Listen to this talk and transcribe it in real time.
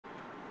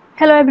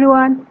Hello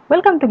everyone,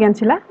 welcome to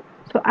Gyanchila.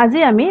 So আজি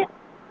আমি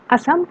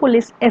Assam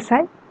Police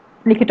SI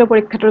লিখিত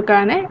পৰীক্ষাটোৰ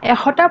কাৰণে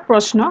 100টা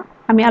প্ৰশ্ন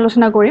আমি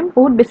আলোচনা কৰিম।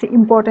 বহুত বেছি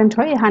ইম্পৰ্টেন্ট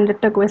হয়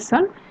 100টা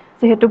কোৱেশ্চন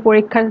যেহেতু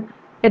পৰীক্ষা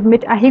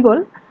এডমিট আহি গল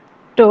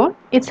তো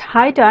it's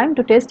high time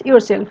to test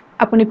yourself.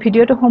 আপুনি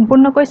ভিডিওটো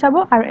সম্পূৰ্ণকৈ চাব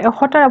আৰু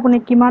 100টাৰ আপুনি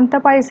কিমানটা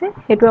পাৰিছে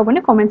হেতু আপুনি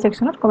কমেন্ট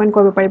সেকশনত কমেন্ট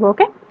কৰিব পাৰিব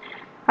ওকে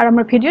আৰু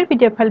আমাৰ ভিডিওৰ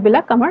পিডিএফ ফাইল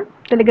বিলাক আমাৰ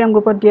টেলিগ্ৰাম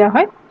গ্ৰুপত দিয়া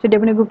হয় যদি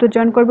আপুনি গ্ৰুপটো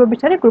জয়েন কৰিব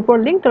বিচাৰে গ্ৰুপৰ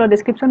লিংক তলৰ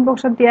ডেসক্ৰিপচন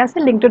বক্সত দিয়া আছে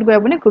লিংকটোত গৈ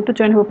আপুনি গ্ৰুপটো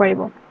জয়েন হ'ব পাৰিব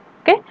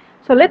ওকে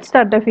সো লেটস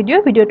স্টাৰ্ট দা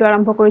ভিডিওটো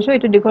আৰম্ভ কৰিছো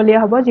এটো দীঘলীয়া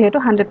হ'ব যেহেতু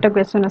 100টা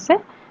কোৱেশ্চন আছে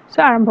সো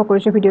আৰম্ভ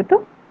কৰিছো ভিডিওটো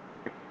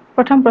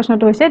প্ৰথম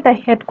প্ৰশ্নটো হৈছে দা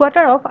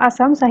হেডকোৱাৰ্টাৰ অফ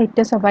আসাম সাহিত্য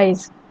সভা ইজ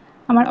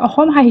আমাৰ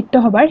অসম সাহিত্য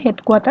সভাৰ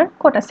হেডকোৱাৰ্টাৰ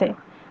ক'ত আছে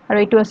আৰু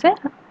এটো আছে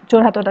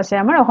যোৰহাটত আছে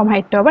আমাৰ অসম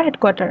সাহিত্য সভাৰ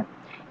headquarter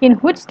In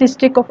which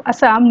district of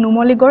Assam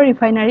Numaligarh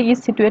refinery is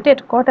situated?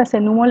 Kot ase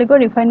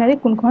Numaligarh refinery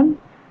kunkhon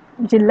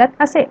jillat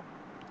ase.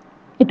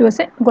 Itu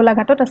ase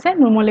Golaghatot ase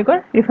Numaligarh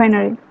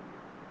refinery.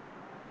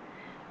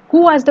 Who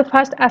was the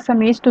first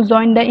Assamese to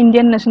join the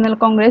Indian National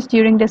Congress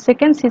during the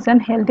second session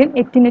held in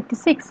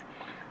 1886?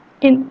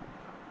 In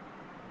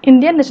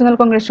Indian National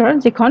Congressor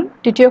jikhon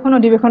titiyokhon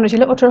odhibekhon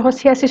hoisile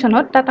 1886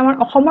 sonot tat amar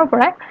Ohomor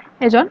pora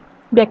ejon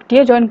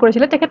byaktiye join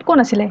korisile tekhet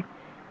kon asile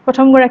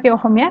prothom goraki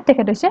Ohomia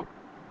tekhet hoise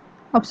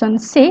Option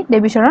C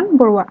Debicharan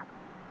Borua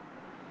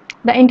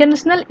The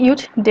International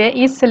Youth Day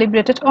is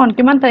celebrated on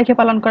কিমান তাৰিখে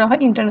পালন কৰা হয়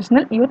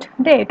International Youth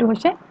Day এটো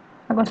হৈছে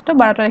আগষ্ট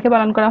 12 তাৰিখে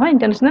পালন কৰা হয়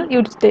International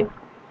Youth Day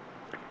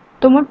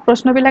তো মই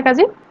প্ৰশ্নবিলাক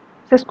আজি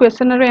জাস্ট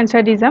কোৱেশ্চন আৰু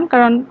এনসাৰ দি যাম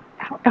কাৰণ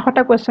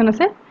 100টা কোৱেশ্চন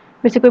আছে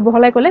বেছিকৈ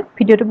বহলাই ক'লে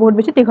ভিডিওটো বহুত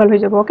বেছি দীঘল হৈ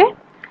যাব okay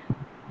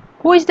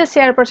Who is the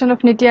chairperson of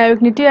Niti Aayog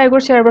Niti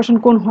Aayogৰ chairperson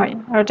কোন হয়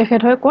আৰু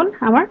তেখেত হয় কোন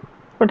আমাৰ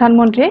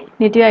প্ৰধানমন্ত্ৰী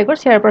Niti Aayogৰ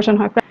chairperson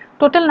হয়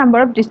Total number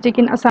of district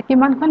in Assam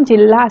কিমানখন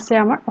জিলা আছে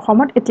আমাৰ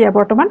অসমত এতিয়া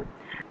বৰ্তমান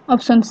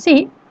অপচন সি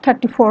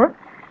 34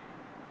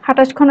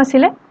 27খন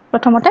আছিল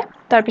প্ৰথমতে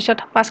তাৰ পিছত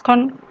 5খন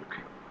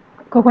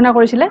ঘোষণা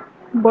কৰিছিল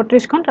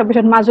 32খন তাৰ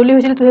পিছত মাজুলী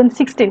হৈছিল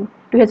 2016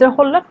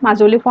 2016 ত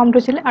মাজুলী ফৰ্ম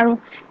হৈছিল আৰু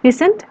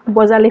ৰিসেন্ট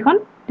বজালীখন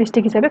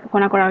ডিস্ট্ৰিক্ট হিচাপে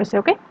ঘোষণা কৰা হৈছে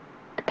okay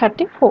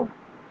 34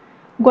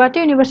 Guwahati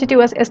University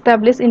was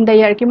established in the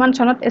year কিমান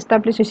চনত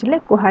এস্টাবলিশ হৈছিল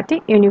Guwahati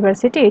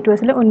University এটো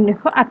আছিল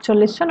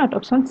 1948 চনত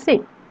option C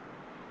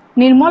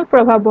Nirmal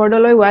Prabha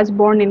Bordoloi was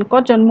born in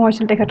Kot জন্ম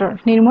হৈছিল তেখেতৰ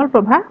Nirmal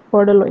Prabha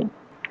Bordoloi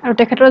আৰু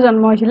তেখেতৰ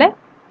জন্ম হৈছিল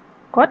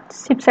Kot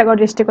Sibsagar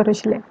ডিস্ট্ৰিক্টত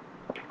হৈছিল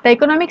The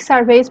economic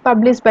survey is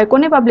published by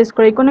কোনে পাবলিশ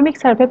কৰে economic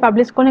survey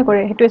publish কোনে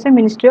কৰে হেতু আছে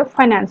Ministry of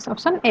Finance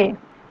option A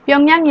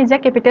Pyongyang is a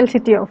capital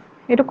city of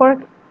এটো কৰ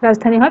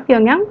ৰাজধানী হয়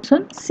Pyongyang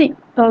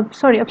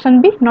option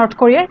B North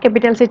Korea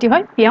capital city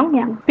হয়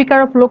Pyongyang Speaker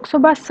of Lok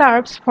Sabha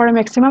serves for a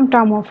maximum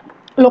term of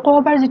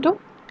লোকসভাৰ যেটো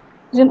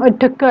যেন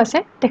অধ্যক্ষ আছে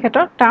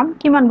তেখেতৰ টাৰ্ম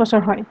কিমান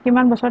বছৰ হয়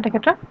কিমান বছৰ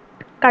তেখেতৰ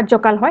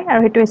কাৰ্যকাল হয় আৰু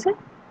হেতু আছে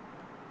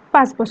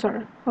 5 বছৰ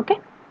okay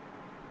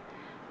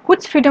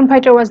Which freedom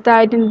fighter was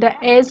died in the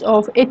age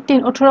of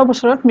 18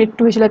 বছৰত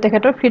মৃত্যু হৈছিল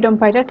তেখেতৰ freedom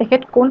fighter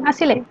তেখেত কোন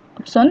আছিল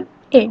option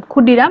A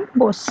Khudiram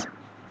Bose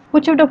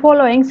Which of the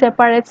following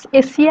separates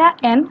Asia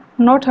and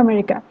North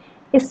America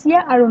Asia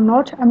আৰু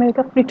নৰ্থ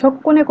আমেৰিকা পৃথক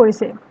কোনে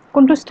কৰিছে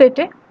কোনটো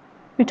ষ্টেটে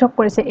পৃথক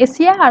কৰিছে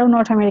এছিয়া আৰু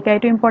নৰ্থ আমেৰিকা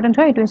এটো ইম্পৰ্টেন্ট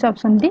হয় এটো আছে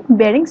option D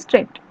bearing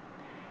straight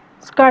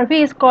Scurvy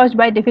is caused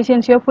by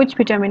deficiency of which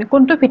vitamin?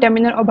 কোনটো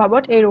ভিটামিনৰ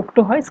অভাৱত এই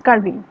ৰোগটো হয়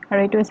স্কাৰভি আৰু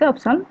এটো আছে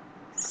option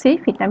C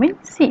vitamin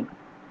C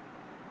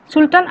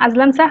Sultan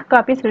Azlan Shah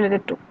cup is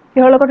related to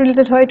কিহৰ লগত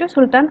ৰিলেটেড হয় এটো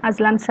সুলতান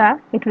আজলান শাহ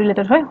এটো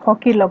ৰিলেটেড হয়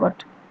হকিৰ লগত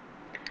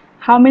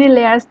How many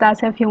layers does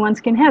have human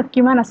skin have?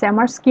 কিমান আছে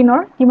আমাৰ স্কিনৰ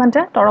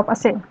কিমানটা তৰপ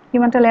আছে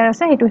কিমানটা লেয়াৰ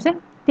আছে এটো আছে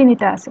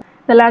তিনিটা আছে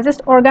The largest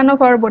organ of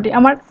our body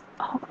আমাৰ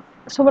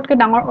সবতকৈ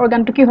ডাঙৰ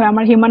অৰ্গানটো কি হয়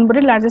আমাৰ হিউম্যান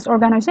বডিৰ লাৰ্জেস্ট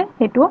অৰ্গান হৈছে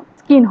হেতু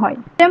স্কিন হয়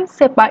William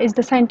Sepa is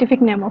the scientific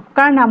name of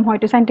কাৰ নাম হয়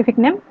এটো scientific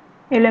name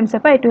William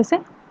Sepa এটো আছে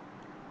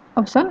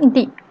অপচন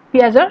ডি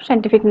পিয়াজৰ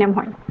scientific name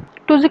হয়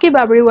Tuzuki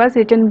Babri was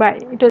written by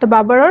এটো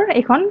বাবৰৰ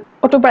এখন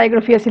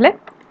অটোবায়োগ্ৰাফি আছিল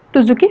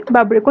Tuzuki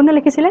Babri কোনে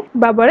লিখিছিল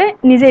বাবৰে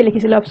নিজেই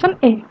লিখিছিল option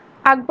A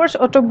Akbar's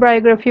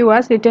autobiography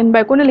was written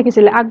by কোনে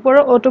লিখিছিল আকবৰৰ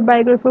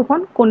অটোবায়োগ্ৰাফিখন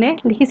কোনে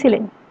লিখিছিল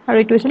আৰু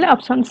এটো আছিল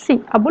অপচন সি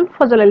আবুল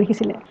ফজলে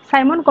লিখিছিল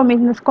Simon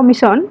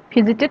commission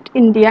visited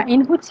India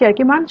in which ইয়াৰ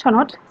কিমান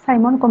চনত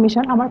সাইমন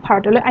কমিশন আমাৰ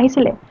ভাৰতলৈ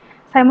আহিছিল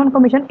সাইমন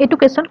কমিশন এটো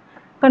কোৱেশ্চন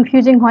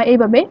কনফিউজিং হয়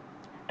এইভাবে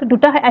তো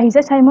দুটা আহিছে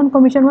সাইমন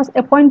কমিশন was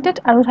appointed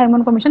আৰু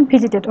Simon commission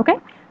visited okay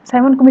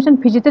Simon commission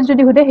visited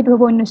যদি হতে হেতু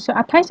হ'ব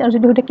 1928 আৰু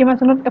যদি হতে কিমান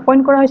চনত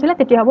এপইন্ট কৰা হৈছিল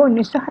তেতিয়া হ'ব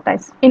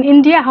 1927 in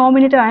India how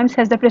many times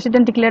has the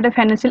president declared a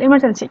financial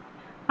emergency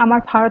আমাৰ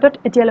ভাৰতত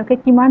এতিয়ালৈকে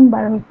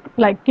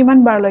কিমান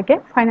বাৰলৈকে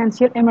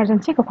ফাইনান্সিয়েল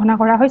এমাৰ্জেন্সি ঘোষণা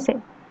কৰা হৈছে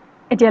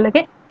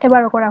এতিয়ালৈকে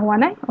এবাৰ কৰা হোৱা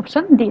নাই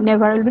option D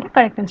never will be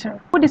correct answer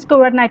who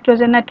discovered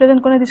nitrogen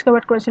কোনে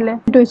ডিসকভাৰ কৰিছিল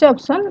এটো হৈছে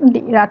option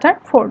D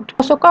ৰাথাৰফোৰ্ড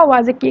Ashoka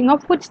was a king of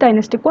which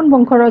dynasty কোন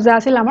বংশৰ ৰজা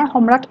আছিল আমাৰ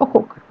সম্ৰাট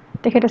অশোক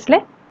তেখেত আছিল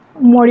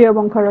মৌৰ্য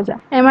বংশৰ ৰজা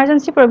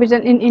emergency provision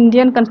in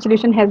Indian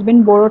constitution has been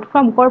borrowed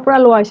from কৰ পৰা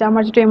লোৱা হৈছে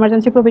আমাৰ যেটো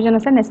emergency provision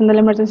আছে national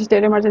emergency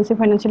state emergency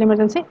financial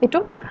emergency এটো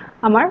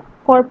আমাৰ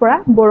কৰ পৰা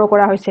borrow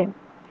কৰা হৈছে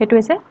হেতু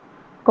হৈছে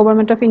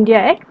Government of India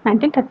Act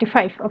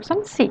 1935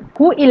 option C.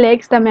 Who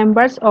elects the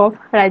members of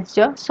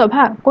Rajya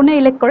Sabha? Kone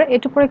elect kore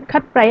etu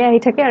porikhat praye ahi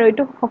thake aru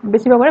etu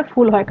besi babare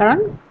full hoy karon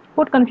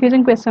বহুত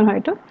confusing question hoy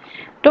etu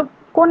to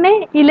kone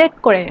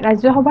elect kore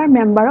Rajya Sabhar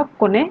member ok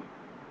kone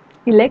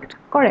elect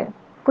kore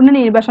kone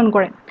nirbachon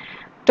kore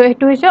to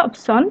etu hoise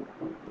option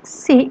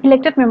C.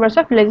 Elected members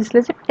of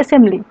Legislative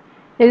Assembly.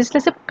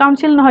 Legislative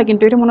Council নহয়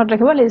কিন্তু এটো মনত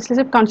ৰাখিব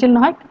Legislative Council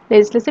নহয়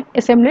Legislative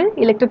Assembly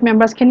elected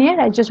members খিনিয়ে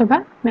Rajya Sabha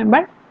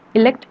member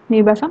elect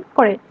নিৰ্বাচন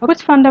কৰে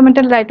Which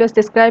fundamental right was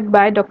described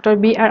by Dr.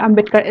 B.R.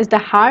 Ambedkar as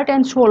the heart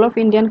and soul of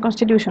Indian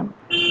Constitution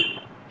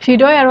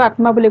হৃদয় আৰু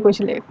আত্মা বুলি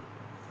কৈছিলে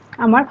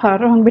আমাৰ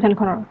ভাৰতৰ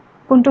সংবিধানখনৰ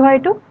কোনটো হয়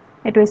এটো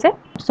এটো হৈছে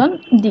option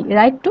D.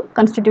 Right to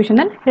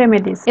constitutional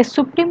remedies. A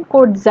Supreme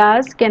Court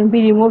judge can be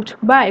removed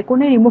by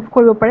কোনে ৰিমুভ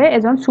কৰিব পাৰে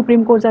এজন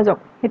Supreme Court judge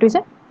এটো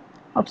হৈছে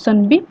option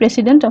B.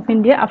 President of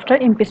India after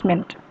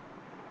impeachment.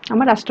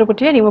 আমাৰ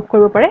ৰাষ্ট্ৰপতিয়ে ৰিমুভ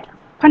কৰিব পাৰে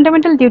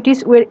Fundamental duties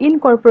were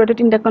incorporated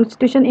in the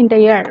Constitution in the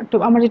year. তো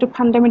আমাৰ যেটো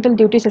fundamental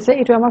duties আছে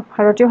এটো আমাৰ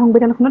ভাৰতীয়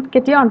সংবিধানখনত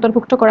কেতিয়া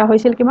অন্তৰ্ভুক্ত কৰা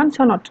হৈছিল কিমান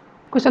চনত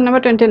Question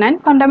number 29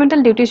 Fundamental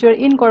duties were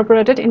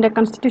incorporated in the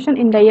Constitution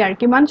in the year.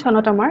 কিমান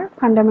চনত আমাৰ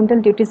fundamental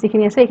duties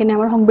যিখিনি আছে এখিনি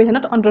আমাৰ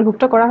সংবিধানত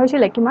অন্তৰ্ভুক্ত কৰা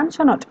হৈছিল কিমান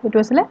চনত এটো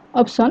আছিল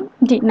option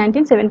D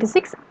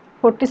 1976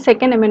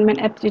 42nd amendment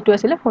act যেটো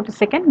আছিল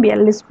 42nd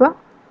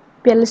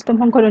 42তম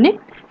সংশোধনী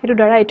এটো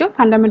দ্বাৰা এটো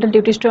fundamental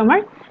duties to আমাৰ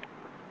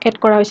এড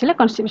কৰা হৈছিল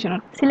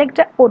কনস্টিটিউশনত Select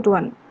the odd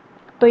one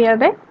তো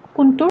ইয়াতে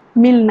কোনটো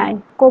মিল নাই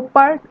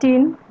কপাৰ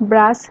টিন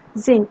ব্ৰাছ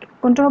জিংক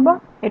কোনটো হ'ব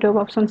এটো হ'ব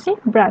অপচন সি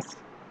ব্ৰাছ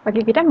বাকি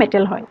কিটা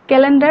মেটেল হয়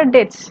ক্যালেন্ডাৰ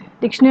ডেটস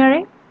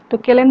ডিকশনাৰী তো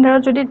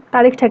ক্যালেন্ডাৰত যদি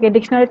তাৰিখ থাকে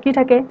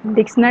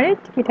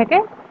ডিকশনাৰীত কি থাকে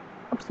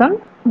অপচন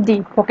ডি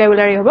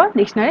ভোকাবুলাৰী হ'ব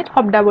ডিকশনাৰীত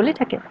শব্দাৱলী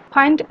থাকে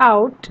ফাইন্ড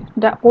আউট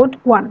দা odd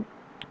one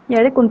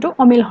ইয়াৰে কোনটো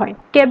অমিল হয়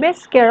কেবেজ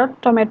কেৰট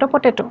টমেটো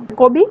পটেটো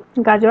কবি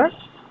গাজৰ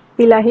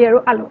বিলাহী আৰু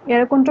আলু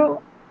ইয়াৰে কোনটো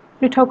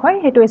পৃথক হয়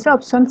হেতু হৈছে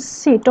অপচন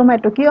সি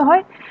টমেটো কি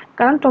হয়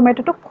কাৰণ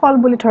টমেটোটো ফল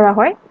বুলি ধৰা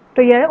হয় তো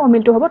ইয়াৰে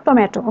অমিলটো হ'ব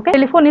tomato okay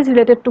telephone is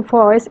related to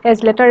voice as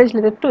letter is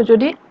related to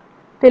যদি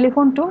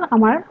টেলিফোনটো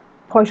আমাৰ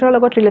ভয়েসৰ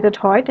লগত ৰিলেটেড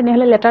হয়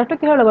তেনেহলে লেটাৰটো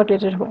কিহৰ লগত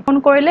ৰিলেটেড হ'ব ফোন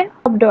কৰিলে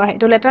শব্দ আহে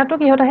তো লেটাৰটো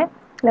কিহত আহে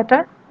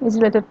letter is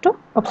related to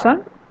option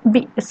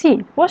B C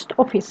post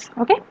office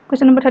okay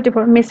question number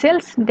 34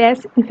 মিছেলছ ডেছ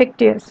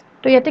ইনফেক্টিয়াছ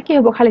তো ইয়াতে কি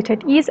হ'ব খালি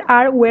ঠাইত ইজ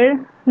আৰ ওৱেৰ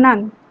নান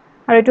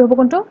আৰু এটো হ'ব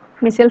কোনটো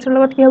মিছেলছৰ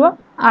লগত কি হ'ব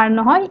আৰ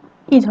নহয়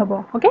ইজ হ'ব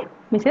ওকে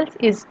মিছেলছ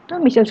ইজ তো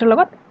মিছেলছৰ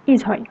লগত ইজ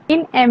হয়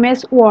in MS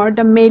word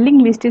the mailing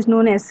list is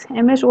known as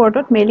MS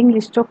ওয়ার্ডত mailing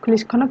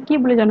লিষ্টখনক কি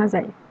বুলি জনা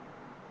যায়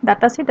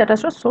data sheet data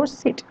source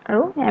sheet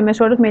আৰু এমএস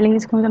ওয়ার্ডত মেইলিং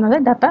লিষ্টখন জনা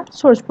যায় ডাটা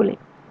source বুলি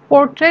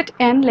portrait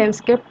and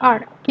landscape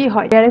are কি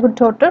হয় ইয়াৰে শুদ্ধ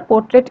উত্তৰ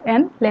portrait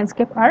and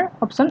landscape are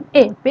option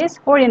A page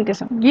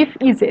orientation gif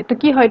is তো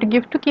কি হয় তো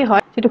gif তো কি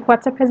হয় যেটো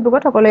WhatsApp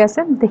Facebookত সকলে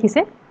আছে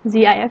দেখিছে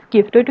GIF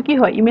gif তো এটো কি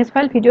হয় image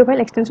file video file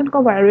extension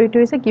cover আৰু এটো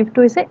হৈছে gif তো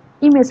হৈছে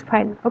image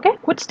file okay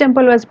which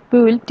temple was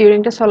built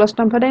during the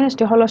Shalastambha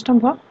dynasty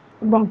হলস্তম্ভ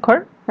বংশৰ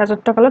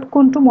ৰাজত্বকালত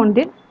কোনটো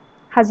মন্দিৰ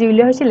হাজি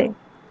উলিয়া হৈছিল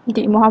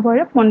দি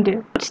মহাভৈৰৱ মন্দিৰ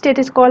state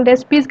is called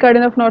as peace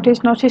garden of north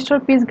eastৰ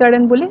peace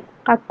garden বুলি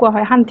কাক কোৱা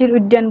হয় শান্তিৰ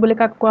উদ্যান বুলি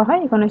কাক কোৱা হয়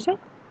এখন হৈছে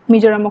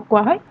মিজোৰামক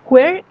কোৱা হয়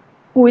where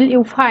will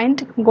you find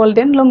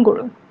golden langur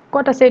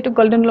কত আছে এটো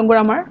golden langur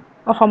আমাৰ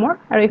অসমৰ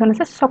আৰু এখন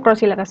আছে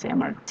চক্ৰশিলাত আছে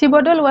আমাৰ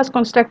Sivadol was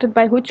constructed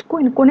by which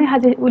কোনে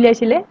হাজি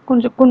উলিয়াইছিলে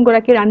কোন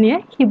গৰাকী ৰাণীয়ে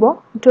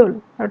শিৱদৌল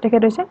আৰু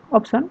তেখেত হৈছে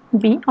option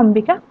B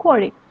Ambika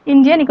কোৱাৰী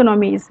Indian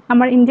economies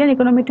আমাৰ ইণ্ডিয়ান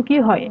ইকনমিটো কি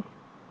হয়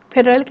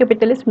Federal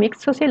capitalist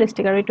mixed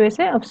socialistic or it is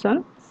option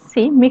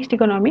C mixed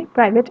economy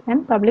private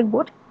and public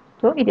both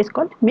so it is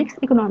called mixed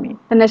economy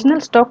the national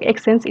stock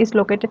exchange is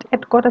located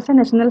at what is a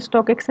national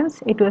stock exchange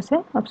it was a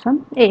option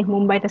A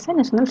Mumbai is a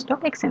national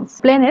stock exchange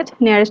planet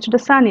nearest to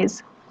the sun is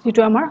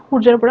যেটো আমাৰ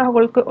সূৰ্যৰ পৰা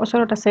সকলোতকৈ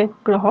ওচৰত আছে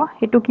গ্ৰহ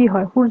হেতু কি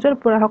হয় সূৰ্যৰ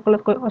পৰা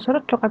সকলোতকৈ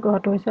ওচৰত থকা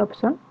গ্ৰহটো হৈছে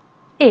option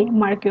A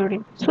Mercury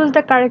choose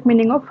the correct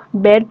meaning of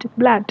bad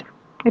blood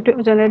এটো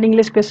জেনাৰেল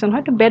ইংলিশ কোৱেশ্চন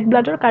হয় তো bad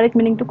blood ৰ কাৰেক্ট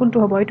মিনিং টো কোনটো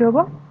হ'ব এটো হ'ব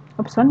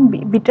Option B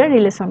bitter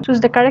relation choose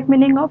the correct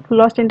meaning of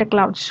lost in the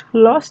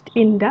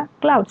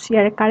clouds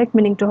here correct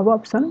meaning to have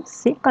option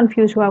C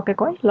confused hoa ke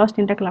koi lost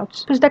in the clouds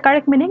choose the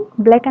correct meaning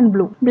black and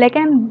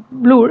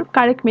blue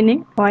correct meaning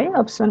why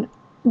option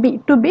B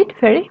to beat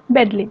very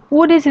badly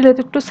wood is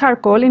related to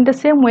charcoal in the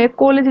same way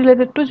coal is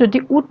related to jodi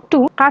wood to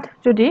kath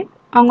jodi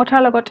angotha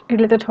logot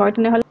related hoy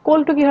tene hole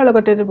coal to kihor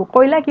logot related hobo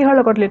koila kihor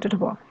logot related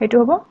hobo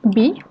etu hobo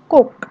B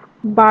coke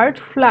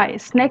bird fly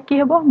snake ki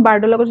hobo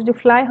bird logot jodi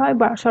fly hoy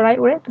ba sorai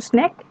ure to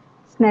snake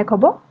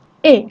hobo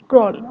A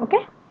crawl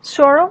okay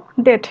sorrow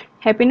death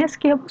happiness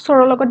ki hobo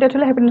sorrow logot death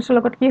hole happiness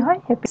logot ki hoy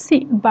happy C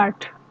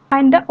bird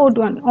find the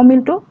odd one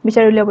omil to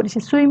bichari ulia bodise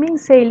swimming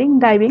sailing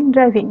diving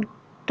driving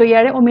to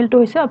yare omil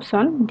to hoise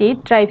option D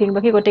driving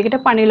baki gote kita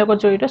pani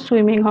logot jorito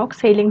swimming hok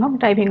sailing hok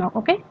diving hok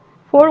okay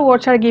 4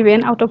 words are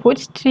given out of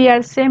which 3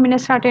 are same in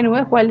a certain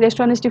way while the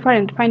rest one is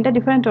different find the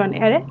different one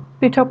ere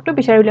pithok to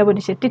bichari ulia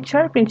bodise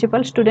teacher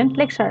principal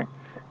student lecturer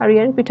আৰু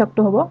ইয়াৰ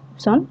পৃথকটো হ'ব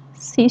option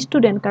সি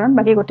student কাৰণ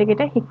বাকি গটে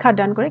কেটা শিক্ষা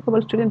দান কৰে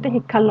কেৱল ষ্টুডেন্টে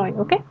শিক্ষা লয়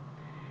okay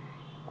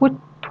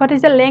What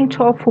is the length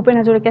of Bhupen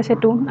Hazarika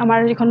Setu?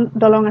 Amar jikhon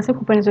dolong ase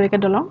Bhupen Hazarika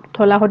dolong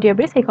Thola Hodia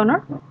Bridge ekhonor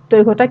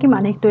doighota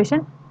kiman ekto hoise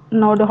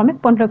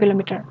 9.15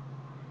 kilometer.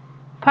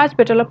 First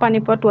Battle of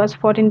Panipat was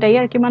fought in the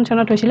year kiman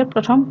sonot hoisile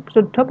prothom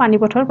juddho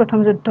Panipathor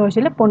prothom juddho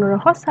hoisile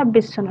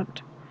 1526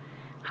 sonot.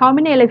 How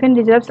many elephant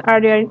reserves are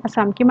there in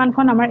Assam? Kiman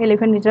khon amar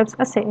elephant reserves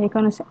ase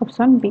ekhon ase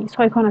option B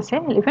 6 khon ase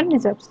elephant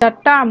reserves. The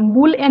term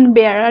bull and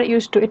bear are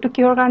used to etu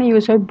kihor karone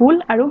use hoy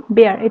bull aru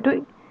bear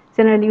etu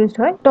generally used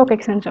hoy stock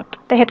exchange ot.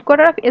 The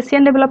headquarter of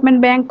Asian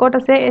Development Bank kot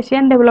ase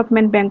Asian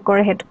Development Bank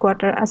or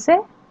headquarter ase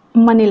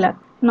Manila.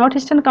 North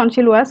Eastern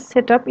Council was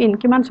set up in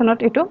kiman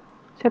sonot etu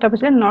set up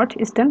is North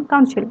Eastern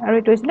Council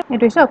aru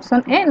etu is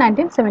option A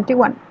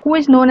 1971. Who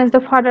is known as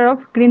the father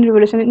of Green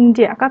Revolution in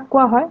India? Kak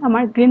koa hoy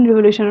amar Green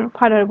Revolution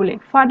father boli.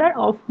 Father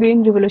of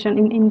Green Revolution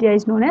in India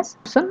is known as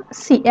option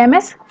C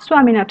MS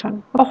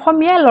Swaminathan.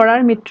 Ohomia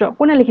lorar mitro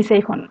kone likhise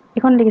ekhon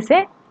likhise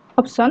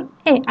option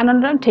A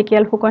Anandan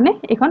Thekial Fukone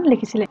ekhon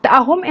likhisile. The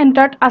Ahom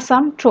entered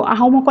Assam through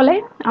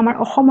Ahomokole amar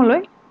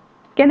Ohomoloi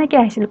keneke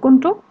ahisil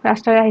kuntu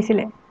rastare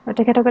ahisile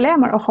tekhetokole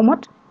amar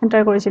Ohomot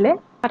enter korisile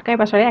patkai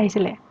pasare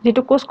ahisile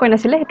jitu coast coin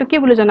asile etu ki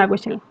boli jana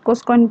goisil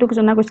coast coin tuk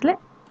jana goisile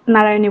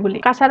Narayani boli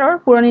Kasaror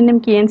purani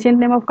name ki ancient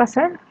name of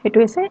Kasar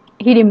etu ase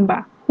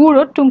Hirimba who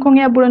wrote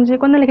Tungkhongia Buronji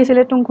kone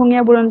likhisile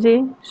Tungkhongia Buronji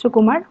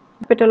Sukumar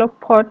Battle of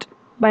fought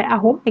by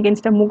Ahom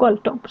against the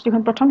Mughal to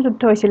jikhon prothom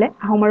juddho hoisile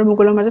Ahom aru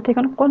Mugholor majot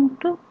ekhon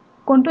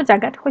kontu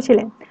jagat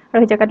hoisile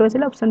aru jagatu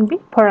hoisile option B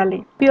Forali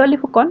Pioli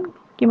Fukon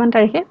kiman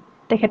tarikhe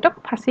tekhetok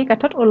phasi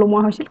kathot olumwa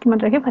hoisil kiman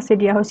tarikhe phasi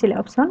dia hoisile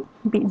option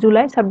B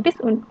July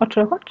 26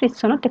 1830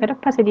 sonot tekhetok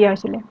phasi dia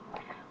hoisile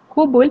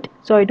Who built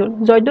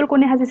Joydul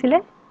kone hajisile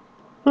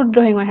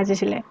Rudrohingoi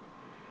hajisile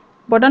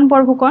Bodan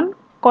Borphukon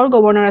kor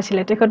governor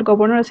asile tekhot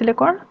governor asile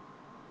kor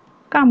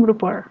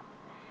Kamrupor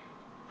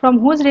From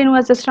whose reign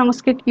was the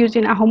Sanskrit used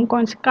in Ahom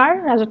coins kar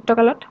rajotto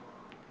kalot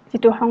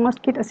jitu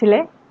Sanskrit asile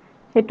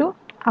hetu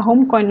Ahom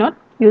coinot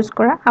use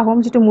kora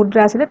Ahom jitu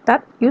mudra asile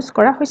tat use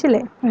kora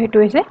hoisile hetu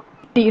hoise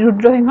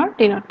Rudrohingor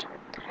dinot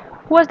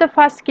Who was the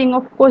first king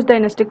of Koch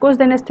dynasty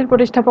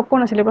protishthapok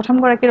kon asile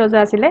prothom goraki raja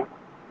asile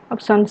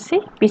option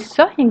C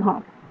Biswa Singha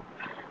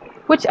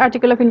Which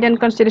article of Indian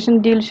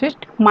constitution deals with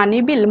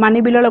money bill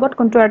lor logot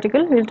kontu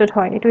article related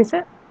hoy etu hoise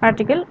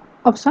article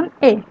option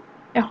A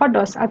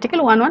 110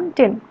 article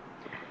 1110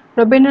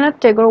 Rabindranath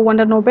Tagore won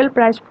the Nobel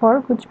Prize for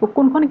which book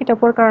kunkhon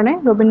kitapor karone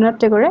Rabindranath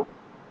Tagore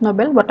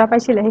Nobel bota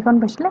paisile hekhon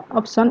paisile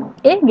option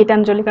A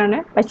Gitanjali karone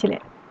paisile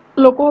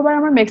Lokobhabar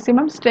amar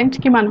maximum strength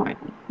kiman hoy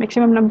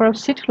maximum number of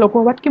seat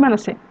Lokobhabat kiman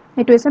ase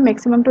etu hoise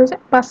maximum to hoise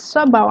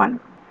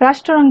 552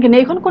 Rashtrangini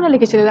ekhon kone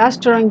likhisile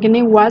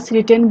Rashtrangini was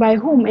written by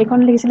whom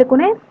ekhon likhisile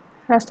kone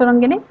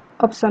Rashtrangini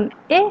option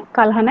A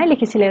Kalhanai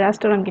likhisile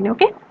Rashtrangini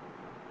okay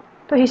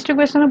to history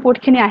question বহুত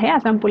খিনি আহে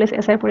Assam Police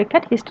SI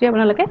পৰীক্ষাত history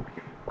আপোনালোকে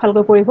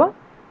ভালকৈ পঢ়িব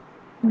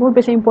বহুত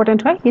বেছি important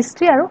হয়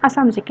হিষ্ট্ৰী আৰু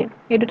আসাম জিকে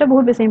এই দুটা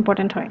বহুত বেছি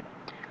ইম্পৰ্টেন্ট হয়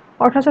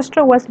অৰ্থশাস্ত্ৰ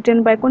was written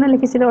by কোনে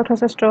লিখিছিলে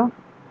অৰ্থশাস্ত্ৰ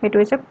এটো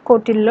হৈছে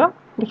কৌটিল্য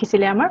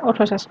লিখিছিলে আমাৰ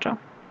অৰ্থশাস্ত্ৰ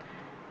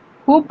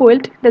Who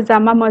built the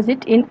Jama Masjid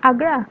in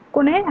Agra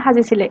কোনে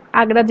হাজিছিলে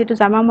আগ্ৰাত যেটো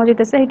জামা মছজিদ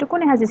আছে হেতু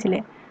কোনে হাজিছিলে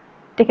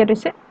তেখেত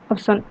হৈছে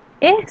option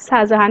A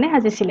শাহজাহানে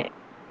হাজিছিলে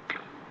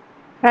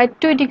Right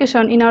to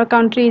education in our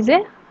country is a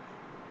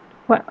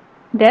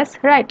That's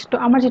right. To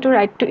our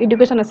right to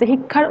education as a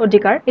শিক্ষাৰ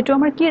অধিকাৰ এটো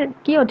আমাৰ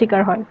কি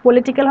অধিকাৰ হয়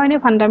পলিটিক্যাল হয় নে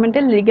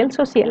ফান্ডামেন্টাল লিগ্যাল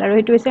সোশিয়াল আৰু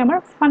এটো হৈছে আমাৰ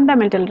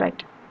fundamental right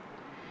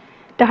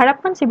The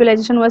Harappan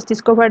civilization was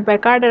discovered by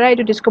কাৰ দ্বাৰা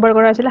এটো ডিসকভাৰ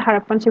কৰা হৈছিল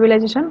Harappan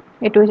civilization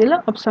এটো হৈছিল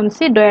অপচন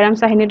সি দয়াৰাম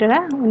সাহিনীৰ দ্বাৰা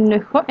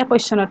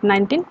 1921 চনত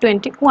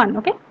 1921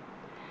 okay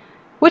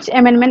Which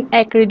amendment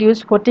act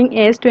reduced voting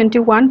age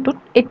 21 to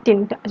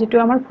 18 যেটো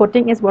আমাৰ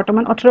voting age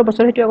বৰ্তমান 18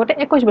 বছৰ হেতু আগতে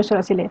 21 বছৰ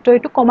আছিল তো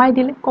এটো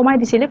কমাই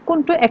দিছিলে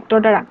কোনটো এক্টৰ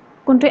দ্বাৰা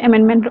কোনটো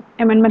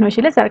amendment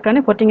হৈছিলে যাৰ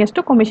কাৰণে voting age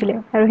টো কমিছিলে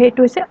আৰু হেতু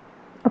হৈছে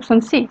option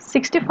C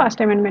 61st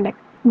amendment act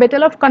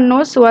Battle of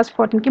Kannauj was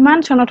fought কিমান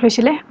চনত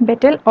হৈছিলে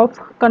Battle of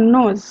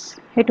Kannauj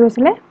হেতু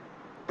হৈছিলে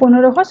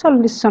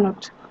 1540 চনত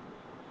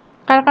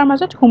কাৰ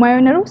মাজত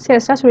হুমায়ুন আৰু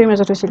শেৰশাহ সূৰীৰ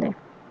মাজত হৈছিলে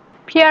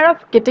Fear of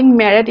getting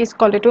married is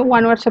called to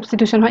one word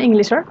substitution হয়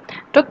ইংলিশৰ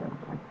তো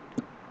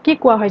কি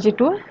কোৱা হয়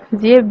যেটো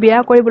যে বিয়া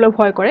কৰিবলৈ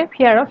ভয় কৰে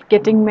fear of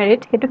getting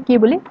married হেতু কি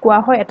বুলি কোৱা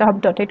হয় এটা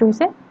শব্দত হেতু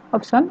হৈছে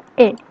option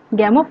A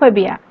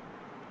গ্যামোফোবিয়া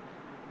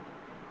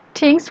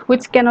Things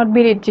which cannot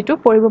be read যেটো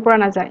পঢ়িব পৰা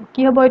নাযায়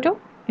কি হ'ব এটো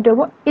হ'ব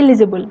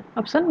eligible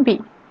option B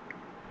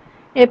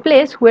A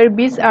place where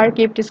bees are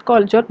kept is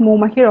called যত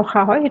মৌমাখি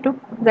ৰখা হয় হেতু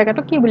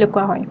জায়গাটো কি বুলি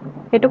কোৱা হয়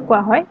হেতু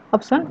কোৱা হয়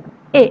option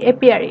A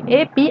apiary A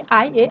P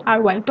I A R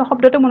Y তো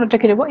শব্দটো মনত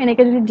ৰাখি দিব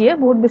এনেকৈ যদি দিয়ে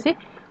বহুত বেছি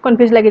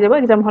কনফিউজ লাগি যাব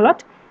এক্সাম হলত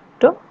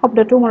তো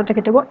শব্দটো মনত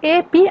ৰাখি দিব A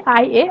P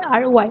I A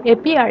R Y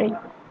apiary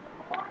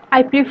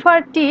I prefer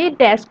tea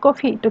dash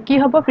coffee তো কি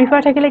হ'ব prefer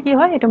থাকিলে কি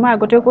হয় এটো মই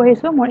আগতেও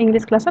কৈছো মোৰ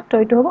ইংলিশ ক্লাছত তো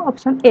এটো হ'ব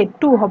অপচন A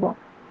 2 হ'ব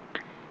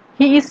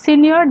He is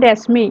senior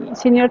dash me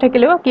senior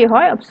থাকিলেও কি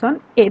হয় অপচন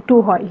A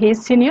 2 হয় He is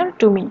senior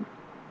to me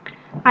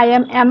I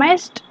am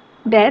amazed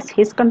dash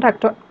his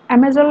conduct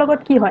amazed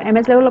লগত কি হয়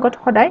amazed লগত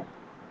সদায়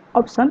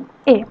option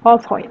A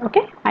of hoy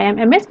okay I am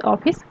amazed of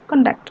his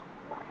conduct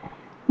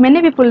Many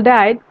people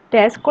died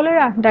dash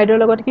cholera died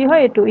logot ki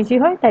hoy etu easy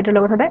hoy died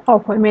logot hoda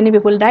off hoy many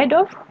people died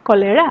of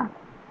cholera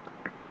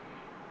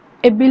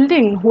a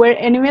building where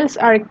animals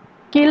are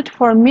killed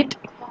for meat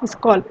is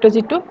called to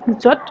jitu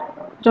jot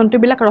jontu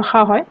bilak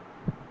rakha hoy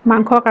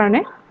mangkhor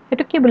karone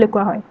etu ki bole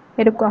koa hoy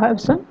etu koa hoy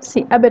option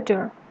C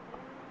abattoir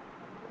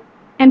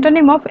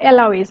antonym of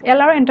allow is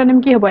allow antonym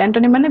ki hobo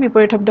antonym mane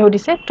biporit শব্দ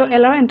hodise to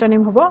allow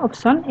antonym hobo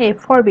option A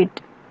forbid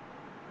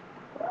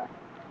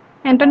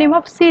antonym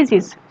of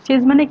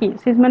seize mane ki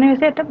seize mane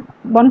hoise eta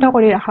bondho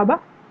kori rakha ba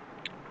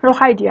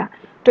ৰখাই দিয়া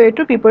তো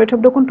এটো বিপৰীত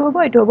শব্দ কোনটো হ'ব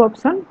এটো হ'ব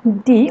অপচন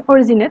ডি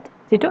অৰিজিনেট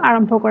যেটো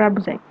আৰম্ভ কৰা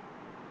বুজায়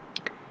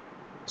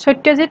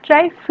সত্যজিৎ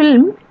ৰায়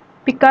ফিল্ম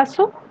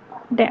পিকাসো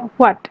দে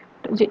হোৱাট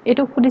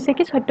এটো খুদিছে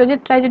কি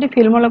সত্যজিৎ ৰায় যদি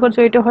ফিল্মৰ লগত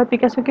জড়িত হয়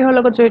পিকাসো কিহৰ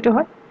লগত জড়িত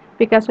হয়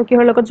পিকাসো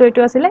কিহৰ লগত জড়িত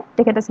আছিল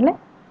তেখেত আছিল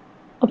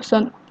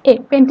অপচন এ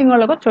পেইন্টিংৰ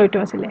লগত জড়িত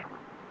আছিল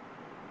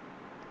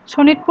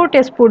শোণিতপুৰ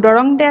তেজপুৰ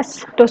দৰং দেশ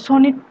তো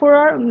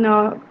শোণিতপুৰৰ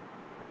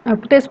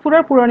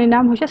তেজপুৰৰ পুৰণি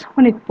নাম হৈছে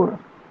শোণিতপুৰ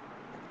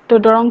তো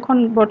দৰংখন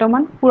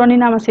বৰ্তমান পুৰণি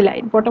নাম আছিল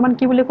বৰ্তমান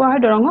কি বুলি কোৱা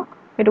হয় দৰংক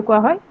এটো কোৱা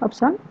হয়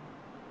option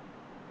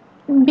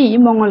B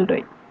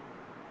Mangaldai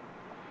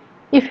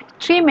if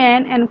 3 men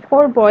and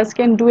 4 boys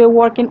can do a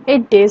work in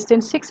 8 days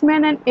then 6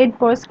 men and 8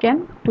 boys can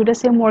do the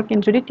same work in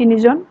যদি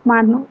তিনিজন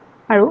মানুহ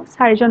আৰু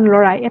চাৰিজন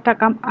লৰাই এটা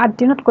কাম 8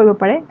 দিনত কৰিব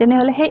পাৰে তেনে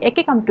হলে সেই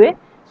একে কামটোৱে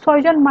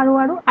 6 জন মানুহ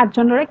আৰু 8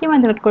 জন লৰাই কিমান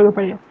দিনত কৰিব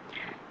পাৰে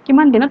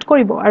কিমান দিনত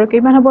কৰিব আৰু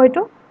কিমান হ'ব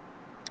এটো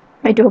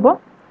এটো হ'ব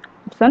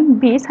অপচন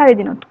বি 4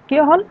 দিনত কি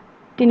হল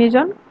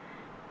তিনিজন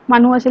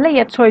মানুহ আছিল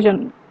ইয়াত 6 জন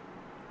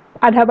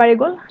আধা বাৰি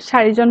গল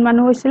 4 জন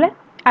মানুহ হৈছিল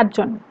 8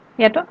 জন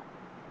ইয়াত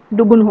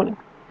দুগুণ হল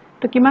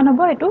তো কিমান হ'ব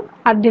এটো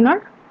 8 দিনৰ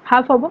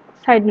হাফ হ'ব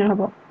 4 দিনৰ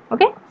হ'ব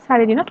ওকে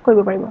 4 দিনত কৰিব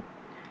পাৰিব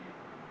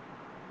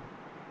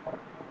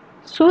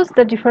choose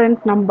the different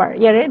number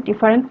ইয়াৰে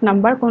different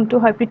number কোনটো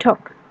হয় পৃথক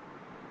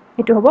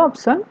এটো হ'ব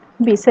option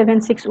B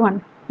 761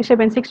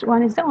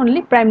 761 is the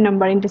only prime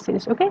number in this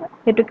series okay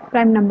এটো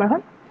prime number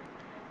হয়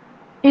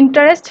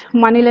interest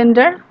money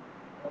lender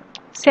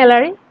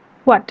salary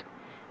what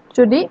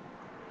যদি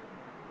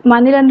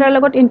মানি লেন্ডাৰ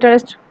লগত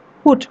ইন্টারেস্ট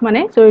পুট মানে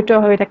জড়িত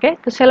হৈ থাকে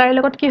তো স্যালারি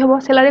লগত কি হ'ব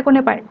স্যালারি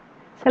কোনে পায়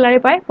স্যালারি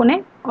পায় কোনে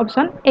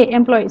অপচন এ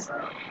এমপ্লয়িজ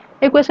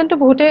এই কোৱেশ্চনটো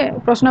বহুতে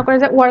প্ৰশ্ন কৰে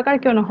যে ওয়াৰ্কাৰ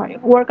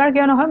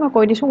কিয় নহয় মই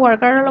কৈ দিছো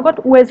ওয়াৰ্কাৰৰ লগত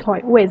ওয়েজ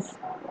হয় wage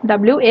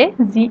W A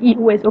G E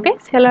wage okay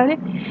salary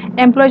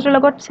এমপ্লয়িজৰ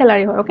লগত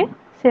স্যালাৰি হয় okay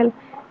cell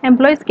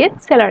employees gate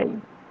স্যালাৰি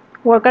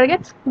worker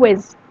Gates wage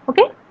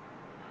okay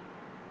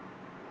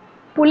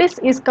police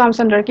is comes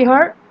under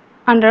কিহৰ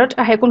আন্ডাৰত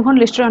আহে কোনখন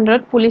লিষ্টৰ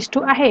আন্ডাৰত পুলিশটো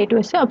আহে এটো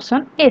হৈছে অপচন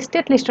এ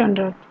ষ্টেট লিষ্টৰ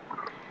আন্ডাৰত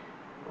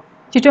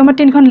যেটো আমাৰ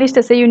তিনখন লিষ্ট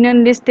আছে union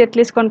list state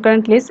list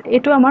কনকাৰেন্ট list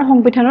এটো আমাৰ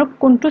সংবিধানৰ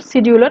কোনটো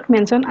শিডিউলত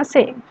মেনশন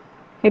আছে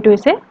এটো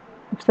হৈছে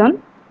অপচন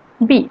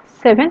বি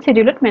 7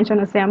 শিডিউলত মেনশন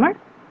আছে আমাৰ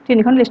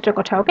তিনখন লিষ্টৰ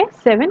কথা okay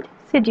 7th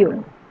schedule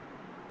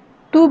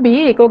to be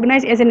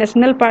recognized as a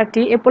national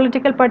party a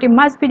political party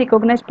must be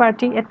recognized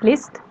party at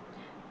least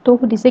তো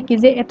দিছে কি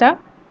যে এটা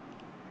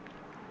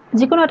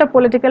যিকোনো এটা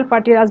পলিটিক্যাল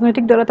পার্টি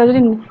রাজনৈতিক দল এটা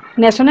যদি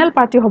ন্যাশনাল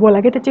পার্টি হ'ব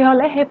লাগে তেতিয়া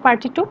হলে হে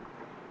পার্টিটো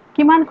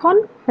কিমানখন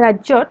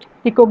ৰাজ্যত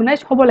ৰিকগনাইজ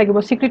হ'ব লাগিব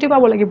স্বীকৃতি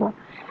পাব লাগিব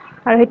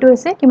আৰু হেতু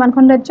হৈছে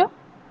কিমানখন ৰাজ্য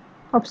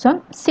অপচন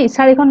সি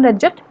 4খন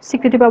ৰাজ্যত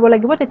স্বীকৃতি পাব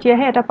লাগিব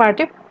তেতিয়াহে এটা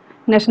পাৰ্টি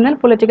ন্যাশনাল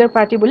পলিটিক্যাল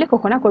পাৰ্টি বুলি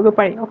ঘোষণা কৰিব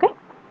পাৰি okay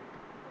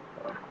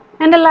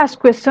And the last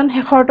question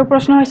হেখৰটো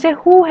প্ৰশ্ন হৈছে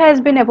who has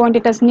been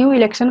appointed as new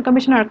election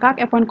commissioner কাক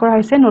এপইন্ট কৰা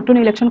হৈছে নতুন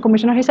ইলেকশন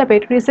কমিশনাৰ হিচাপে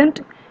ৰিসেন্ট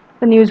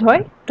নিউজ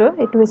হয় তো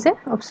এটো হৈছে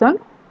অপচন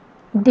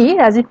ডি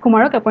ৰাজীৱ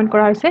কুমাৰক এপইন্ট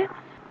কৰা হৈছে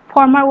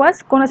ফৰ্মাৰ ওয়াজ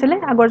কোন আছিল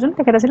আগৰজন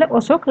তেখেত আছিল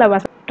অশোক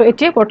লাভাছ তো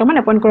এতিয়া বৰ্তমান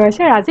এপইন্ট কৰা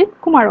হৈছে ৰাজীৱ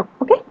কুমাৰক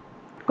ওকে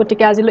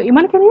গতিকে আজিলৈ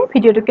ইমানখিনি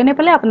ভিডিওটো কেনে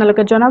পালে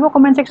আপোনালোকে জনাব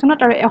কমেন্ট সেকশনত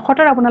আৰু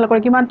এখতৰ আপোনালোকৰ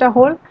কিমানটা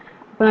হল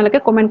আপোনালোকে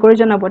কমেন্ট কৰি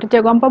জনাব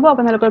তেতিয়া গম পাব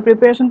আপোনালোকৰ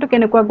প্ৰিপাৰেচনটো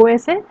কেনেকুৱা গৈ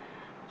আছে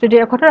যদি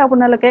এখতৰ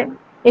আপোনালোকে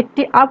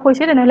 80 আপ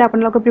হৈছে তেনেহলে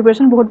আপোনালোকৰ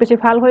প্ৰিপাৰেচন বহুত বেছি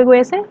ভাল হৈ গৈ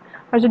আছে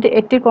আৰু যদি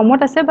 80 কমত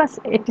আছে বাস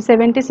 80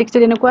 70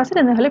 60 এনেকুৱা আছে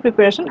তেনেহলে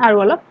প্ৰিপাৰেচন আৰু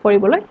অলপ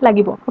কৰিবলৈ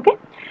লাগিব okay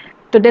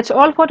So that's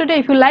all for today.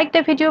 If you like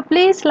the video,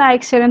 please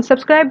like, share and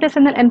subscribe the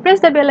channel and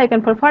press the bell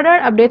icon for further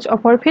updates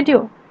of our video.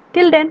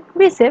 Till then,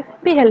 be safe,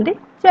 be healthy.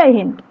 Jai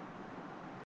Hind.